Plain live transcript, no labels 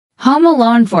Home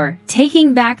Alone 4: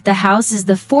 Taking Back the House is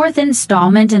the fourth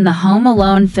installment in the Home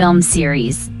Alone film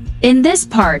series. In this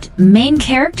part, main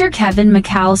character Kevin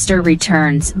McAllister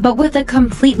returns, but with a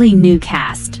completely new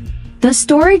cast. The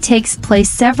story takes place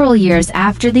several years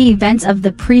after the events of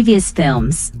the previous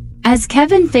films, as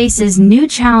Kevin faces new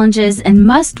challenges and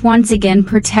must once again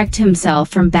protect himself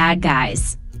from bad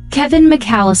guys. Kevin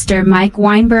McAllister Mike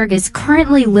Weinberg is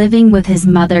currently living with his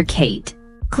mother Kate,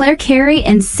 Claire Carey,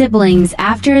 and siblings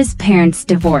after his parents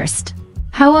divorced.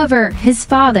 However, his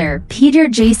father, Peter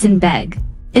Jason Begg,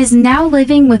 is now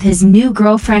living with his new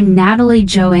girlfriend Natalie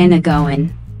Joanna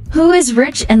Goen, who is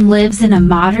rich and lives in a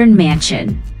modern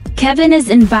mansion. Kevin is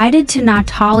invited to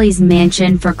Natalie's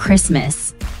mansion for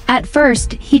Christmas. At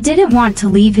first, he didn't want to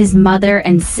leave his mother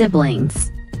and siblings,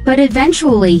 but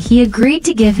eventually he agreed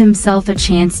to give himself a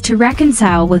chance to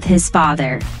reconcile with his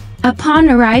father. Upon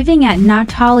arriving at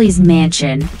Natalie's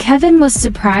mansion, Kevin was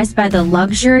surprised by the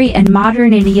luxury and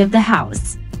modernity of the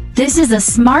house. This is a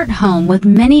smart home with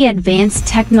many advanced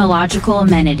technological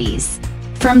amenities,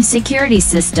 from security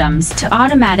systems to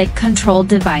automatic control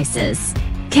devices.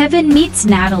 Kevin meets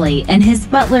Natalie and his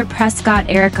butler Prescott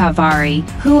Erica Vari,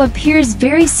 who appears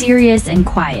very serious and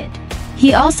quiet.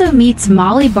 He also meets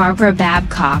Molly Barbara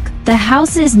Babcock, the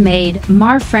house's maid,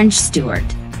 Mar French Stewart.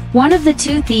 One of the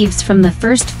two thieves from the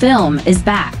first film is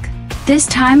back, this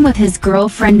time with his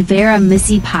girlfriend Vera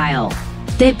Missy Pyle.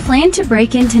 They plan to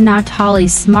break into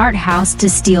Natalie's smart house to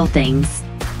steal things.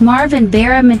 Marv and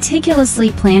Vera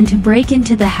meticulously plan to break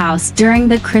into the house during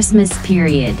the Christmas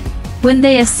period, when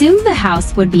they assumed the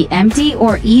house would be empty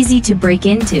or easy to break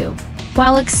into.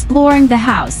 While exploring the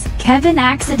house, Kevin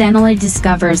accidentally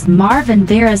discovers Marv and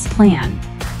Vera's plan.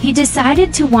 He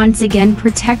decided to once again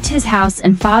protect his house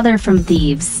and father from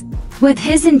thieves. With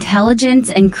his intelligence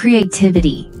and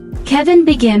creativity, Kevin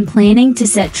began planning to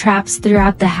set traps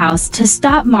throughout the house to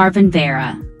stop Marv and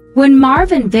Vera. When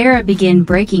Marv and Vera begin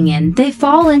breaking in, they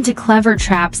fall into clever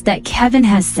traps that Kevin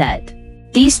has set.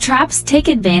 These traps take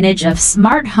advantage of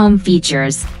smart home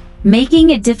features, making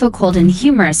it difficult and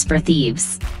humorous for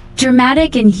thieves.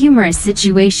 Dramatic and humorous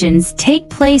situations take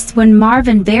place when Marv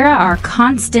and Vera are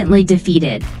constantly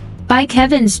defeated by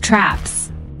Kevin's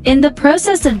traps. In the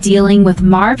process of dealing with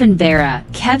Marv and Vera,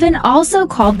 Kevin also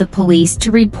called the police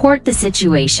to report the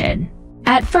situation.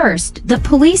 At first, the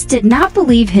police did not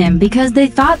believe him because they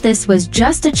thought this was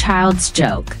just a child's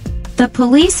joke. The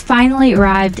police finally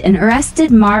arrived and arrested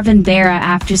Marv and Vera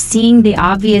after seeing the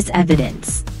obvious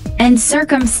evidence and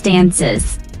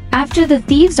circumstances. After the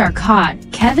thieves are caught,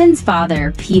 Kevin's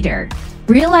father, Peter,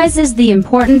 realizes the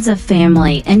importance of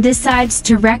family and decides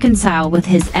to reconcile with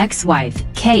his ex-wife,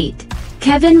 Kate.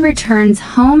 Kevin returns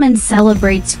home and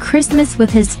celebrates Christmas with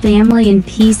his family in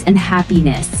peace and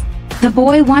happiness. The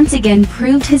boy once again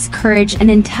proved his courage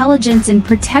and intelligence in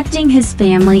protecting his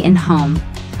family and home.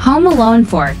 Home Alone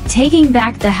 4: Taking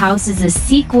Back the House is a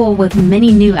sequel with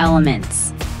many new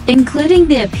elements, including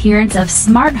the appearance of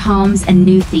smart homes and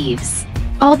new thieves.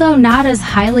 Although not as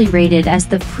highly rated as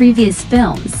the previous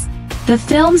films, the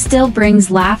film still brings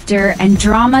laughter and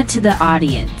drama to the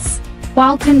audience,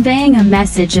 while conveying a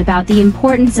message about the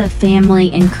importance of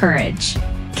family and courage.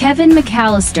 Kevin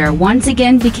McAllister once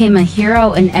again became a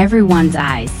hero in everyone's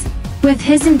eyes, with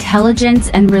his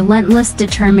intelligence and relentless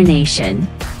determination.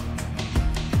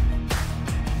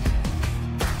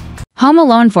 Home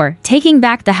Alone 4: Taking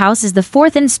Back the House is the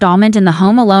fourth installment in the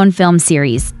Home Alone film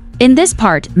series. In this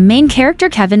part, main character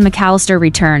Kevin McAllister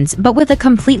returns, but with a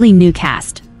completely new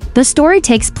cast. The story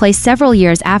takes place several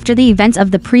years after the events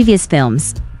of the previous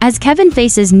films, as Kevin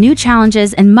faces new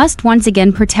challenges and must once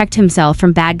again protect himself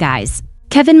from bad guys.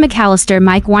 Kevin McAllister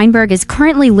Mike Weinberg is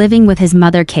currently living with his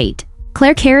mother Kate,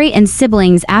 Claire Carey, and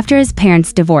siblings after his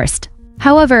parents divorced.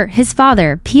 However, his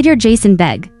father, Peter Jason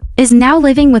Begg, is now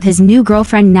living with his new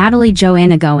girlfriend Natalie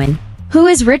Joanna Goen, who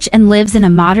is rich and lives in a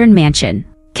modern mansion.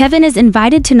 Kevin is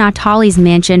invited to Natalie's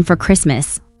mansion for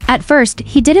Christmas. At first,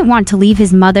 he didn't want to leave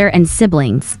his mother and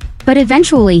siblings, but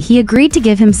eventually he agreed to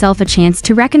give himself a chance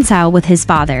to reconcile with his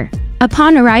father.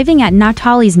 Upon arriving at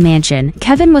Natalie's mansion,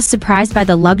 Kevin was surprised by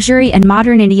the luxury and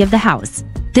modernity of the house.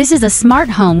 This is a smart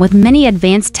home with many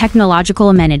advanced technological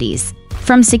amenities,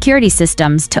 from security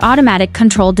systems to automatic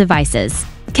control devices.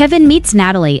 Kevin meets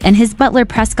Natalie and his butler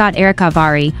Prescott Erica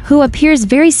Vari, who appears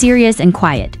very serious and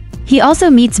quiet. He also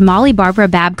meets Molly Barbara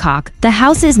Babcock, the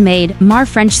house's maid, Mar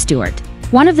French Stewart.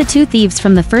 One of the two thieves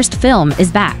from the first film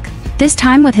is back, this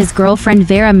time with his girlfriend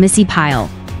Vera Missy Pyle.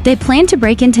 They plan to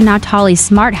break into Natalie's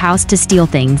smart house to steal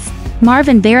things. Marv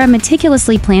and Vera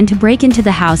meticulously plan to break into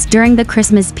the house during the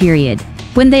Christmas period,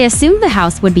 when they assumed the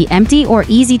house would be empty or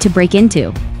easy to break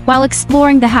into. While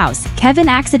exploring the house, Kevin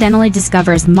accidentally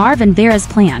discovers Marv and Vera's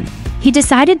plan. He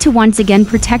decided to once again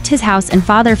protect his house and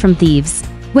father from thieves.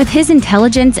 With his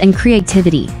intelligence and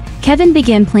creativity, Kevin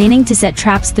began planning to set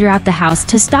traps throughout the house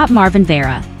to stop Marv and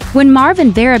Vera. When Marv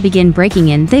and Vera begin breaking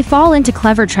in, they fall into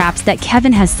clever traps that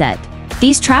Kevin has set.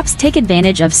 These traps take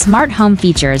advantage of smart home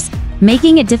features,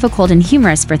 making it difficult and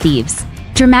humorous for thieves.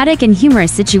 Dramatic and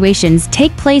humorous situations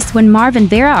take place when Marv and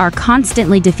Vera are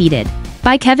constantly defeated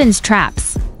by Kevin's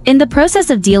traps. In the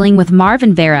process of dealing with Marv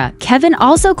and Vera, Kevin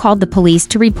also called the police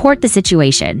to report the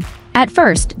situation. At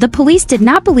first, the police did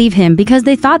not believe him because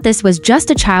they thought this was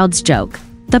just a child's joke.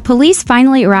 The police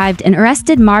finally arrived and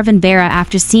arrested Marv and Vera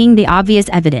after seeing the obvious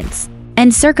evidence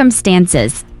and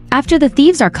circumstances. After the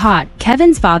thieves are caught,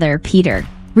 Kevin's father, Peter,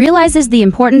 realizes the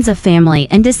importance of family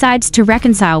and decides to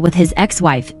reconcile with his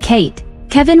ex-wife, Kate.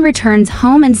 Kevin returns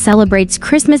home and celebrates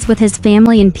Christmas with his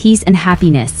family in peace and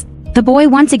happiness. The boy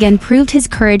once again proved his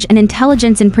courage and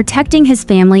intelligence in protecting his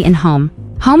family and home.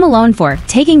 Home Alone 4: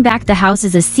 Taking Back the House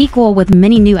is a sequel with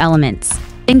many new elements,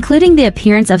 including the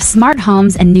appearance of smart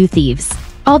homes and new thieves.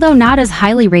 Although not as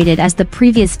highly rated as the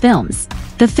previous films,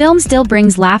 the film still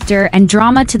brings laughter and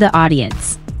drama to the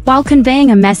audience, while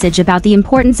conveying a message about the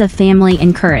importance of family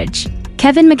and courage.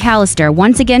 Kevin McAllister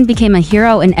once again became a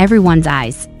hero in everyone's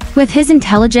eyes, with his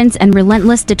intelligence and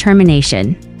relentless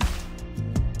determination.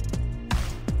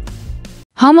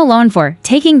 Home Alone 4: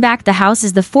 Taking Back the House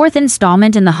is the fourth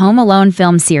installment in the Home Alone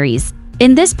film series.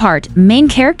 In this part, main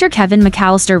character Kevin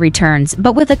McAllister returns,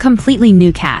 but with a completely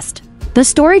new cast. The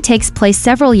story takes place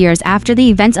several years after the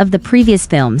events of the previous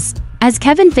films, as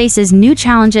Kevin faces new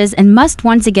challenges and must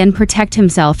once again protect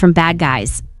himself from bad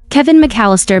guys. Kevin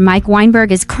McAllister Mike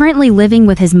Weinberg is currently living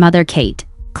with his mother Kate,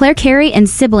 Claire Carey, and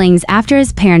siblings after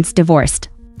his parents divorced.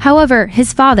 However,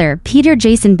 his father, Peter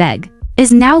Jason Begg,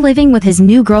 is now living with his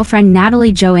new girlfriend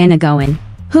Natalie Joanna Goen,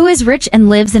 who is rich and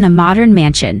lives in a modern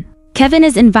mansion. Kevin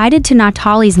is invited to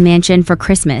Natalie's mansion for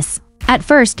Christmas. At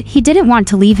first, he didn't want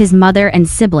to leave his mother and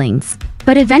siblings,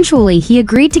 but eventually he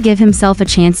agreed to give himself a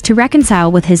chance to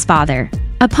reconcile with his father.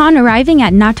 Upon arriving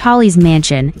at Natalie's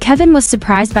mansion, Kevin was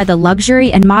surprised by the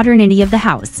luxury and modernity of the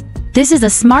house. This is a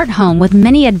smart home with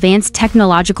many advanced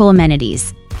technological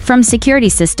amenities, from security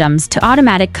systems to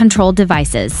automatic control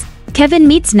devices. Kevin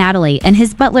meets Natalie and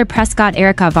his butler Prescott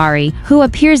Erica Vari, who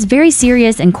appears very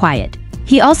serious and quiet.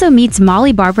 He also meets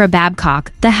Molly Barbara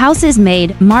Babcock, the house's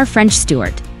maid, Mar French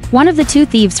Stewart. One of the two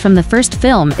thieves from the first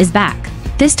film is back,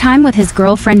 this time with his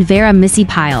girlfriend Vera Missy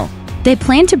Pyle. They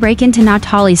plan to break into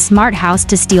Natalie's smart house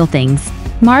to steal things.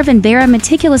 Marv and Vera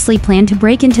meticulously plan to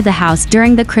break into the house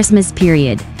during the Christmas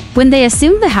period, when they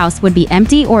assumed the house would be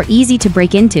empty or easy to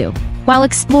break into. While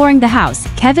exploring the house,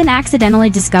 Kevin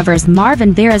accidentally discovers Marv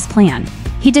and Vera's plan.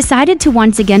 He decided to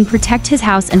once again protect his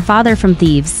house and father from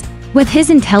thieves. With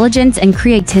his intelligence and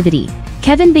creativity,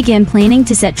 Kevin began planning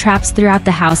to set traps throughout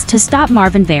the house to stop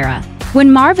Marv and Vera.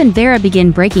 When Marv and Vera begin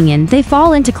breaking in, they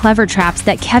fall into clever traps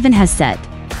that Kevin has set.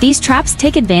 These traps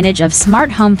take advantage of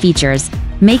smart home features,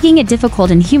 making it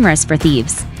difficult and humorous for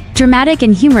thieves. Dramatic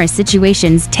and humorous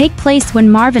situations take place when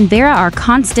Marv and Vera are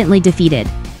constantly defeated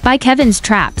by Kevin's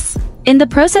traps. In the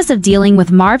process of dealing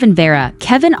with Marv and Vera,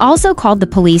 Kevin also called the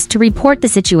police to report the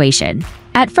situation.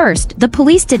 At first, the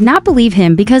police did not believe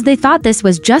him because they thought this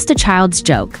was just a child's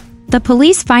joke. The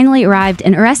police finally arrived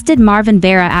and arrested Marv and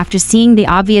Vera after seeing the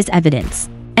obvious evidence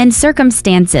and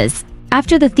circumstances.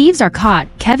 After the thieves are caught,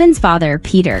 Kevin's father,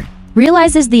 Peter,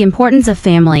 realizes the importance of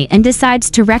family and decides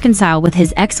to reconcile with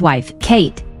his ex-wife,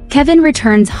 Kate. Kevin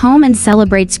returns home and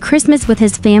celebrates Christmas with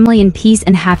his family in peace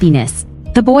and happiness.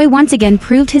 The boy once again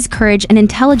proved his courage and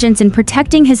intelligence in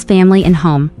protecting his family and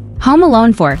home. Home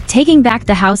Alone 4: Taking Back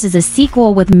the House is a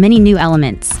sequel with many new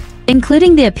elements,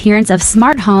 including the appearance of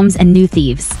smart homes and new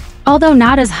thieves. Although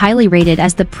not as highly rated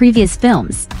as the previous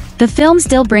films, the film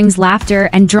still brings laughter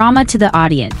and drama to the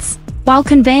audience, while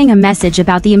conveying a message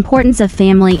about the importance of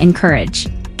family and courage.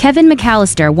 Kevin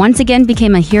McAllister once again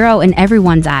became a hero in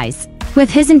everyone's eyes, with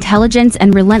his intelligence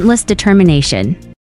and relentless determination.